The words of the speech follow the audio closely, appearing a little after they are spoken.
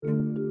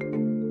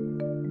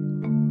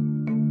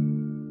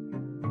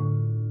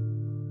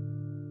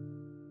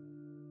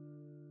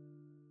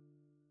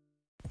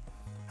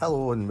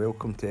Hello and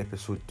welcome to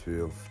episode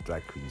 2 of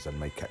Drag Queens in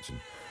My Kitchen,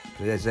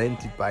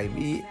 presented by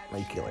me,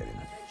 Mikey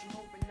Lennon.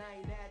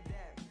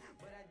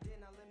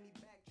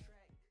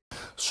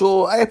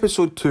 So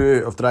episode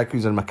 2 of Drag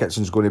Queens in My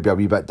Kitchen is going to be a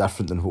wee bit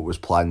different than what was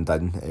planned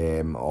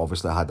in.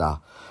 Obviously I had an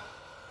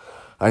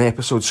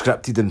episode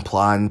scripted and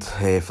planned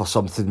for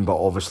something,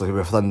 but obviously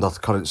within the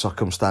current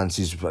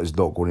circumstances it's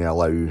not going to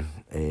allow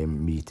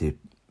me to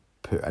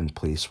put in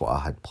place what I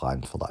had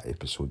planned for that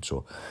episode.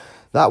 So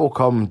that will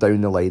come down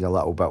the line a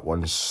little bit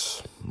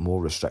once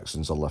more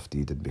restrictions are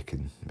lifted and we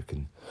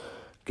can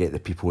get the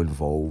people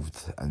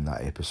involved in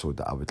that episode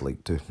that I would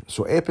like to.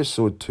 So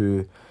episode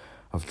 2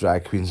 of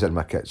Drag Queens in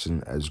My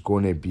Kitchen is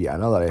going to be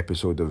another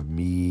episode of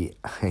me,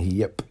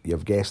 yep,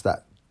 you've guessed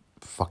that,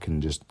 fucking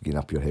just getting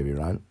up your heavy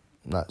rant.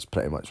 That's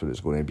pretty much what it's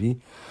going to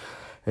be.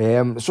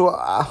 So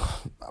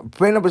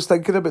when I was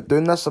thinking about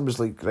doing this, I was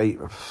like, right,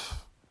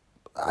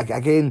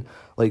 again,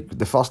 like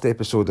the first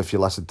episode, if you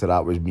listen to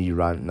that, was me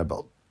ranting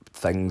about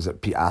things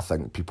that I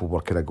think people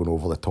were kind of going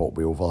over the top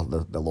way over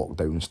the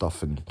lockdown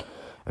stuff and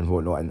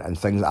whatnot, and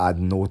things that I'd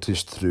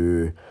noticed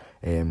through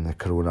the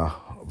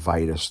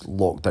coronavirus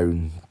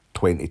lockdown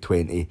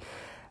 2020,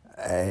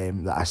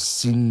 that I've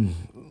seen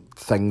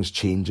things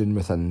changing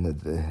within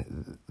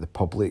the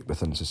public,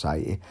 within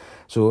society.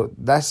 So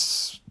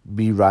this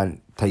me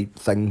rant type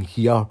thing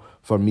here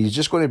for me is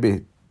just going to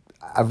be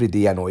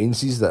everyday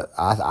annoyances that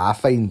I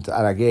find,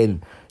 and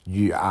again,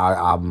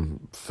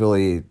 I'm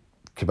fully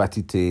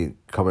committed to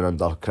coming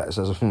under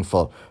criticism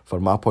for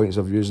my points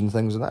of views and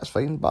things, and that's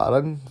fine. Batter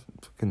in,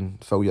 fucking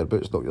fill your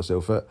boots, knock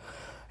yourself out.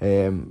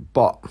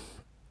 But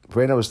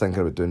when I was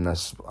thinking about doing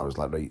this, I was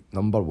like, right,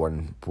 number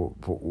one,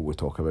 what will we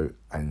talk about?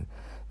 And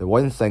the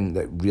one thing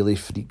that really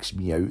freaks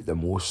me out the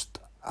most,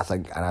 I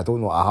think, and I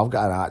don't know, I have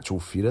got an actual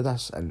fear of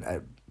this, and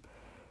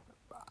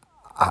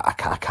I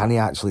can't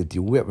actually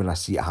deal with it when I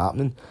see it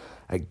happening.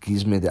 It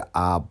gives me the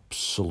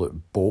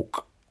absolute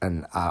bulk,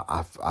 and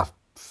I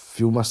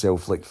feel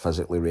myself like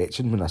physically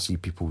retching when I see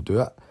people do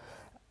it.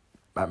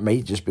 It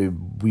might just be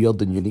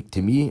weird and unique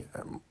to me,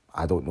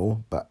 I don't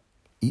know, but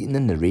eating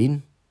in the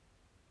rain.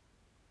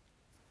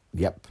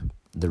 Yep,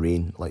 the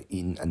rain, like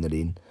eating in the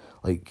rain.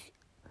 Like,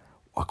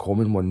 a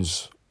common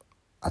one's,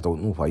 I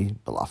don't know why,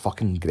 but like a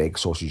fucking Greg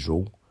sausage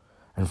roll.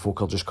 And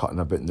folk are just cutting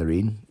about in the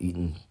rain,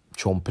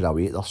 chomping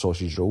away at their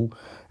sausage roll,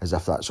 as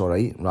if that's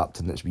alright, wrapped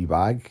in its wee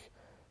bag.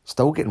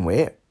 Still getting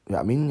wet, you know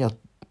what I mean?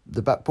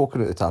 The bit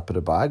poking out the top of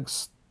the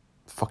bag's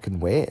fucking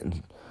wet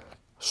and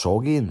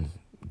soggy and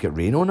get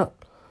rain on it.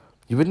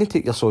 You wouldn't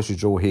take your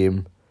sausage roll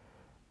home,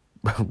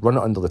 run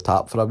it under the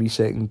tap for a wee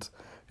second,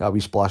 get a wee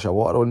splash of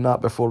water on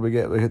that before we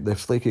get the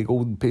flaky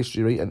golden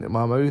pastry right into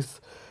my mouth,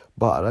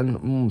 butter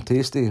in,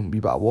 tasty, wee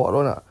bit of water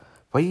on it.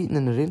 Why are you eating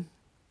in the rain?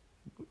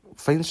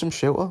 Find some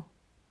shelter,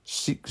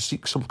 seek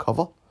some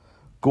cover,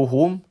 go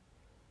home.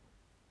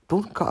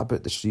 Don't cut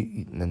about the street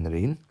eating in the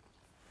rain.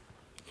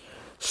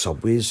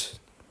 Subways,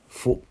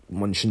 folk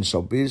munching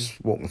Subways,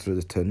 walking through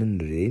the town in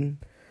the rain.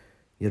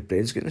 Your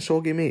bread's getting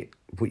soggy, mate.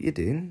 What you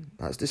doing?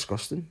 That's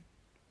disgusting.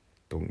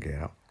 Don't get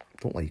it.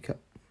 Don't like it.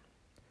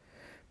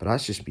 But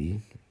that's just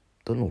me.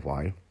 Don't know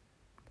why.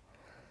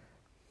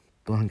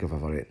 Don't think I've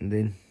ever eaten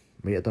then.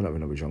 Might have done it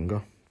when I was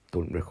younger.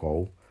 Don't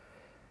recall.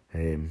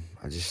 I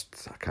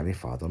can't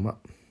fathom it.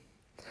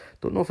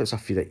 Don't know if it's a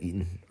fear of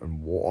eating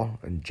and water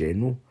in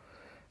general.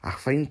 I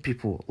find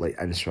people like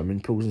in swimming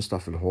pools and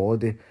stuff on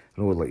holiday.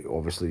 I know, like,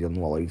 obviously you're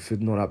not allowed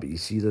food and all that, but you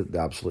see the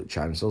absolute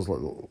chancers,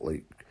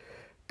 like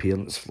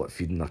parents like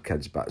feeding their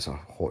kids bits of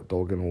hot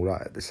dog and all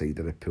that at the side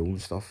of the pool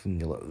and stuff, and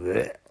you're like,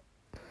 bleh.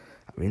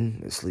 I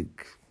mean, it's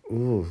like,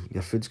 oh,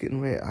 your food's getting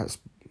wet. That's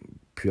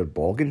pure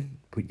bogging.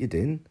 What you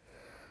doing?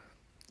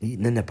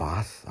 Eating in the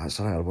bath. That's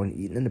another one.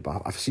 Eating in the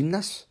bath. I've seen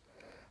this.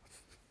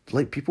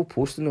 Like, people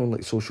posting on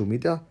like social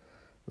media,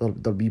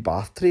 their wee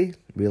bath tray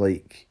with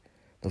like,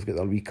 they've got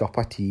their wee cup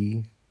of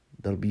tea,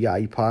 their wee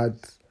iPad,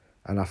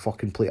 and a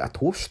fucking plate of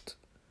toast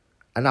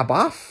in a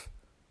bath.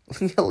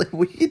 You're like,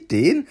 what are you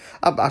doing?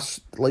 I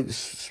like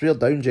swear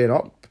down, Jen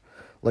up.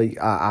 Like,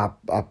 I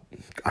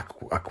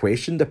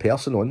questioned the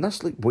person on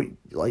this. Like,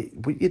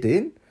 what you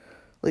doing?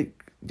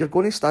 Like, you're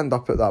going to stand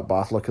up at that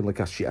bath looking like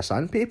a sheet of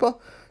sandpaper. Do you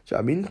know what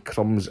I mean?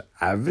 Crumbs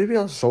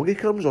everywhere, soggy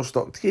crumbs all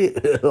stuck to you.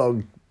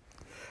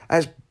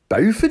 It's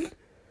bouffing.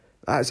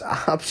 That's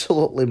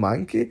absolutely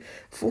manky.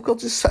 Folk are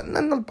just sitting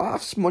in their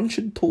baths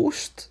munching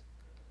toast.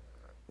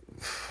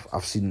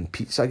 I've seen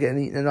pizza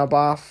getting eaten in a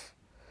bath.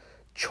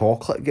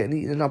 Chocolate getting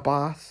eaten in a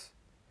bath.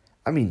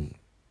 I mean,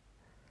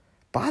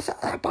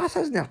 a bath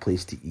isn't a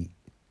place to eat.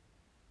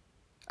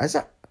 Is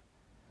it?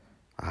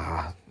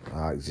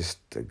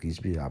 It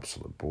gives me an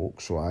absolute bulk.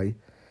 So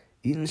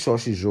eating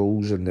sausage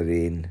rolls in the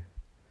rain,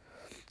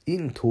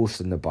 eating toast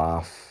in the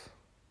bath,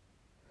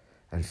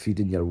 and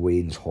feeding your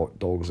Wayne's hot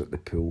dogs at the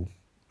pool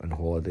on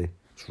holiday.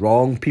 It's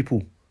wrong,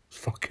 people. It's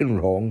fucking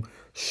wrong.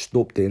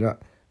 Stop doing it.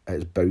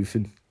 It's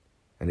bouffing,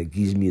 and it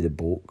gives me the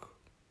bulk.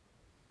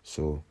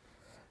 So,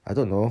 I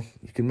don't know.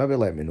 You can maybe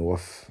let me know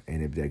if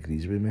anybody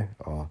agrees with me,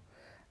 or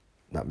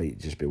that might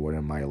just be one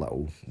of my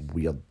little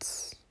weird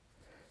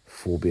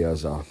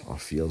phobias or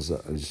fears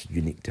that is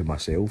unique to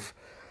myself.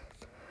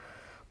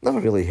 Never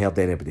really heard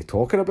anybody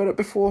talking about it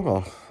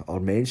before or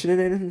mentioning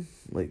anything,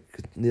 like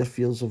their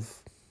fears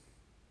of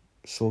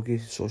soggy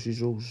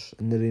sausage rolls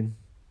in the rain.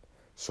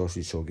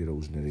 Sausage soggy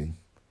rolls in the rain.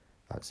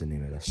 That's the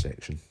name of this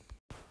section.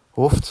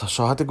 Oof,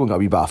 so I had to go and get a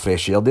wee bit of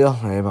fresh air there.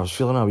 I was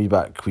feeling a wee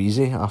bit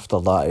queasy after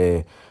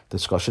that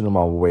discussion of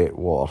my wet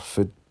water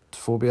food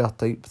phobia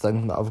type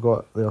thing that I've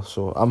got there.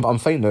 So I'm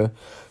fine now.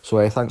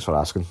 So thanks for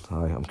asking.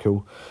 I'm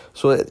cool.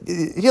 So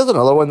here's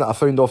another one that I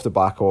found off the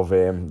back of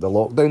the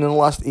lockdown in the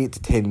last 8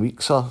 to 10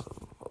 weeks or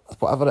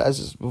whatever it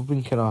is. We've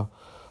been kind of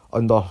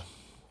under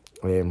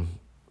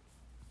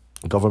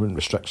government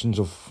restrictions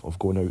of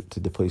going out to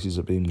the places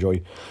that we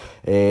enjoy.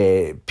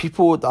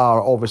 People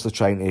are obviously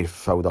trying to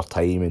fill their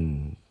time,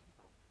 and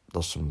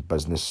there's some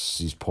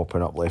businesses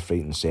popping up left,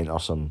 right and centre,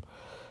 some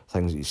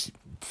things that you see.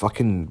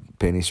 Fucking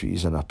penny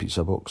sweeties in a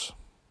pizza box.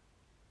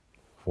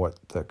 What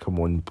the,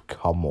 come on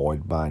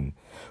man.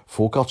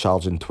 Folk are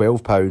charging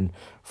 £12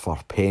 for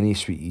penny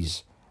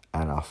sweeties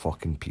in a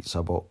fucking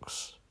pizza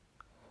box.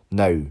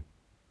 Now,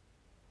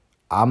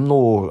 I'm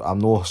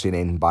no saying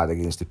anything bad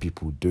against the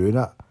people doing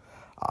it.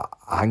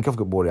 I think I've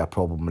got more of a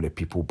problem with the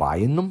people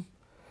buying them.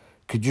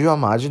 Could you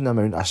imagine the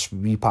amount of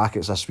wee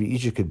packets of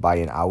sweeties you could buy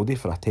in Aldi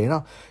for a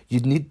tenner?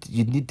 You'd need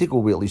to go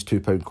with at least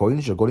 £2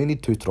 coins. You're going to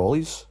need 2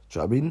 trolleys. Do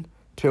you know what I mean?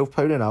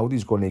 £12 in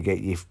Aldi's going to get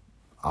you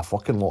a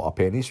fucking lot of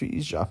penny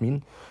sweeties. Do you know what I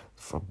mean?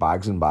 For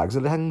bags and bags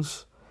of the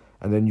things.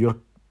 And then you're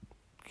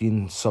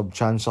getting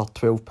sub-chancer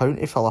 £12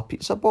 to fill a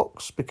pizza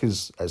box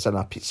because it's in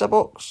a pizza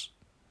box.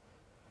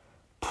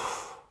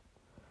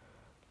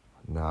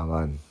 Nah,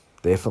 man.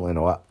 Definitely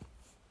not.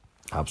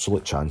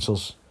 Absolute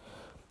chancers.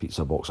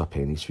 Pizza box of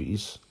penny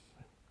sweeties.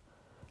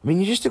 I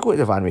mean, you used to go to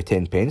the van with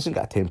 10 pence and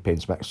get a 10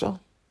 pence mixture.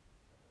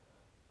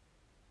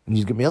 And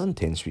you'd get more than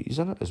 10 sweeties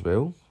in it as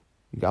well.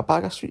 You got a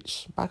bag of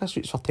sweets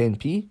for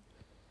 10p.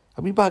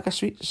 A wee bag of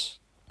sweets.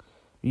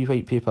 Wee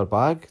white paper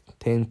bag,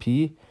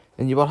 10p.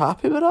 And you were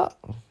happy with that.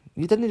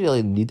 You didn't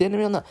really need any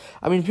more than that.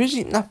 I mean, who's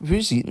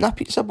eating a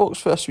pizza box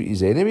for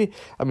sweeties anyway?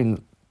 I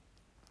mean,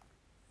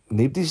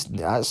 do you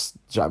know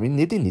what I mean?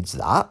 Nobody needs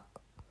that.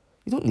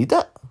 You don't need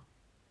it.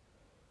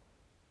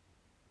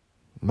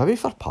 Maybe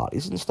for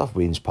parties and stuff,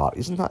 Wayne's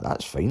parties and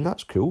that's fine,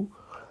 that's cool.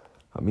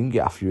 I mean,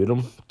 get a few of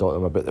them, talk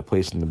them about the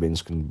place and the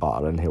Waynes can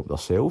batter and help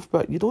themselves,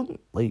 but you don't,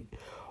 like,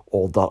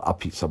 order a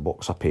pizza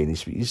box of penny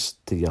sweeties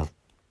to your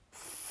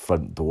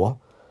front door,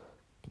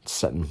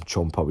 sit and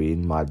chomp away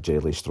in mad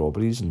jelly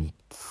strawberries and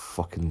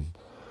fucking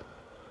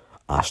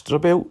Astra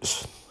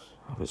belts.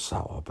 What's that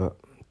all about?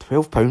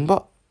 £12,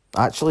 but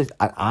actually,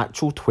 an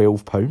actual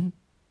 £12.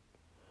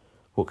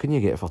 What can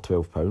you get for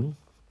 £12?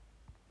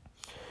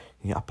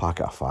 You get a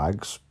packet of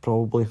fags,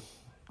 probably.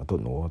 I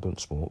don't know, I don't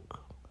smoke.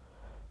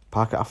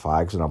 Packet of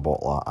fags and a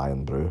bottle of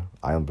Iron Brew.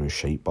 Iron Brew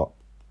shite, but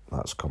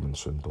that's coming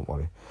soon, don't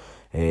worry.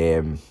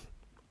 £12.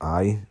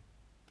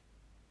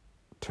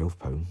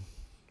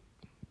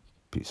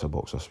 Pizza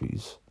box of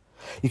sweeties.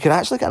 You can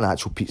actually get an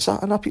actual pizza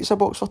in a pizza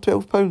box for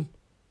 £12.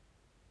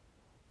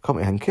 Come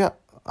to think of it,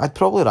 I'd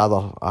probably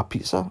rather a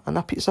pizza in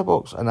a pizza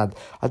box, and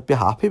I'd be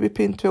happy with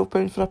paying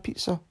 £12 for a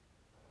pizza.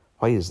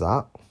 Why is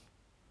that?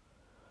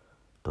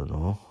 Don't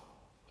know.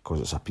 Because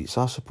it's a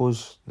pizza, I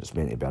suppose. It's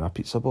meant to be in a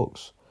pizza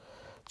box.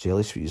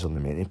 Jelly sweeties on the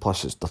menu.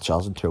 Plus, they're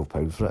charging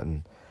 £12 for it,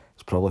 and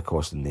it's probably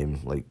costing them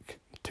like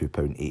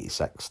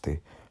 £2.86 to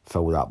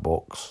fill that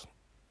box.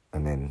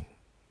 And then, do you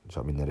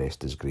know what I mean? The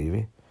rest is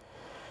gravy.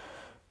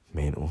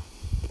 Mental.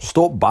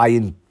 Stop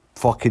buying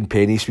fucking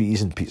penny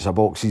sweeties in pizza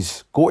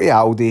boxes. Go to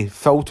Aldi,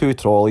 fill 2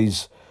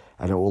 trolleys,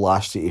 and it will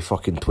last you to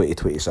fucking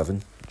 2027.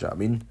 Do you know what I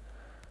mean?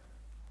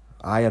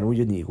 I know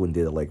you need to go and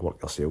do the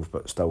legwork yourself,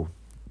 but still,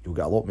 you'll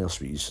get a lot more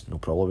sweeties. No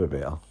problem, be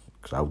better,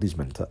 because Aldi's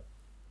mint it.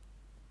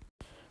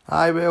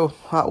 Aye, well,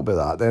 that'll be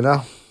that then,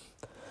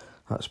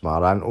 That's my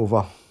rant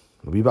over.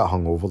 I'm a wee bit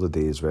hungover the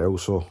day as well,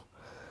 so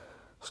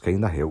it's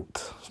kind of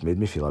helped. It's made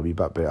me feel a wee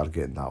bit better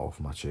getting that off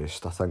my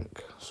chest, I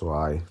think. So,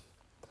 aye.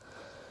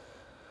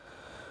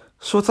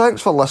 So,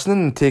 thanks for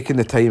listening and taking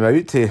the time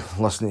out to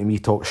listen to me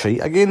talk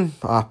shite again.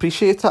 I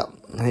appreciate it.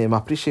 I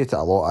appreciate it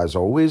a lot, as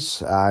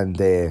always.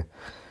 And,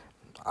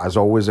 as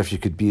always, if you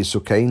could be so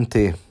kind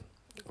to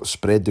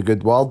spread the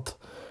good word,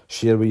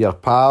 share with your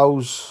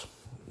pals,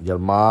 your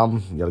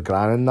mum, your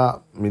gran and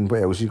that. I mean,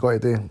 what else you got to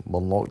do?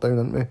 We're in lockdown,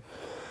 aren't we?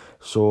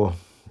 So,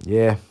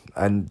 yeah,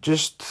 and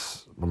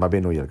just, well, maybe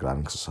know your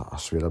gran, because I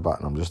swear a bit,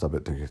 and I'm just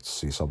about to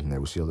say something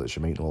else here that she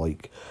might not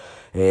like.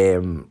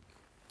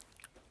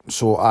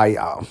 So,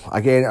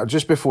 again,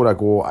 just before I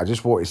go, I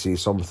just want to say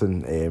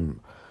something.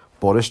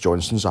 Boris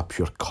Johnson's a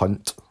pure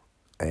cunt,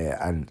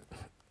 and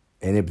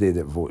anybody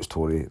that votes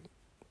Tory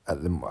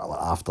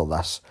after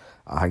this,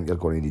 I think you're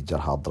going to need your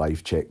hard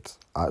drive checked.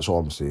 That's all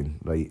I'm saying,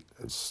 right?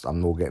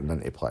 I'm not getting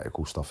into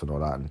political stuff and all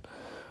that, and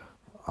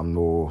I'm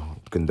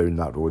not going down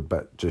that road,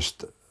 but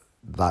just,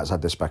 that's a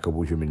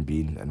despicable human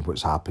being, and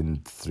what's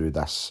happened through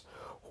this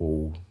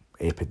whole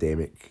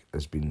epidemic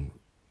has been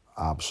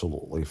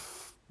absolutely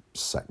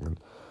sickening.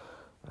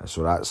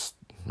 So that's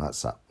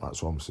it.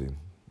 That's all I'm saying.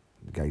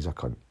 The guy's a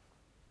cunt.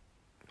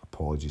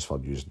 apologies for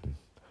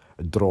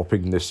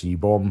dropping the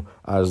C-bomb,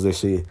 as they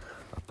say.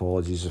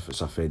 Apologies if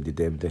it's offended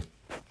MD.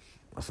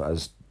 If it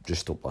is,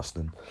 just stop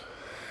listening.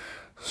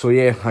 So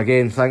yeah,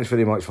 again, thanks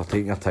very much for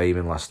taking your time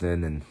and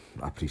listening, and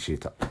I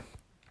appreciate it.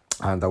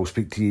 And I'll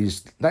speak to you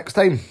next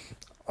time.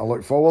 I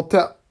look forward to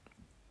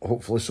it.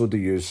 Hopefully so do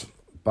yous.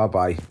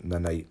 Bye-bye.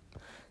 Good night.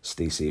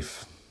 Stay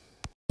safe.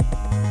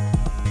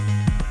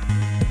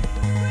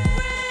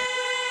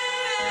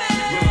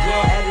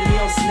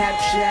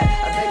 Snapchat,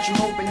 I bet you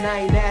hoping I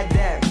ain't at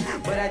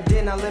that, but I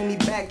did, now let me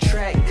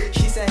backtrack.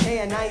 She said hey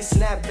and I ain't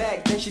snap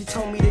back. Then she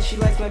told me that she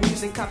likes my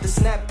music, copped a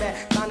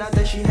snapback. Found out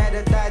that she had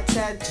a thigh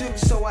tattoo,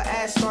 so I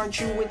asked, aren't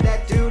you with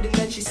that dude? And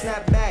then she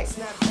snapped back,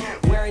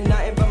 wearing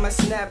nothing but my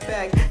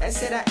snapback, and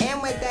said I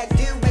am with that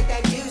dude, but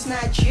that dude's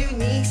not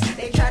unique.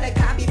 They try to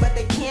copy but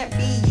they can't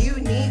be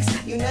unique.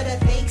 You know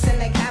the fakes and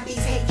the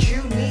copies hate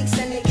uniques,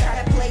 and they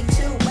try to play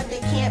too but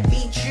they can't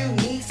be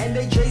unique. And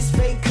they J's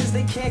fake cause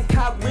they can't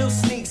cop real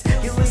sneaks.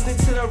 You're listening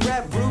to the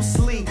rap Bruce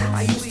Lee.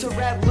 I used to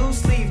rap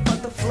loosely,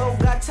 but the flow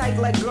got tight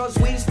like girls'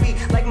 weaves be,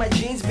 like my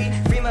jeans be.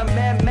 Free my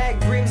man Matt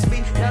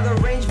Grimsby. Now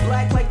the range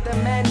black like the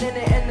man in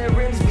it and the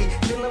rims be.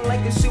 Feeling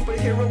like a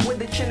superhero with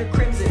the chin of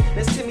crimson.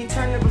 That's Timmy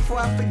Turner before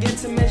I forget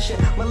to mention.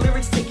 My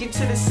lyrics take you to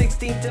the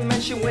 16th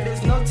dimension, where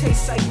there's no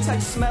taste, sight,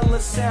 touch, smell, or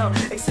sound.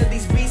 Except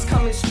these beats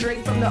coming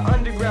straight from the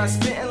underground,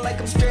 spitting like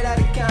I'm straight out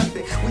of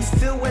Compton. We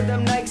still wear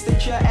them Nikes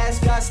that your ass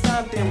got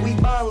stomped in. We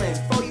ballin'.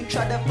 Before you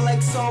try to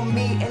flex on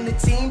me and the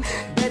team,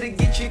 better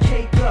get your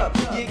cake up.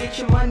 You get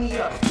your money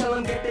up. Tell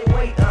them get their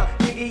weight up.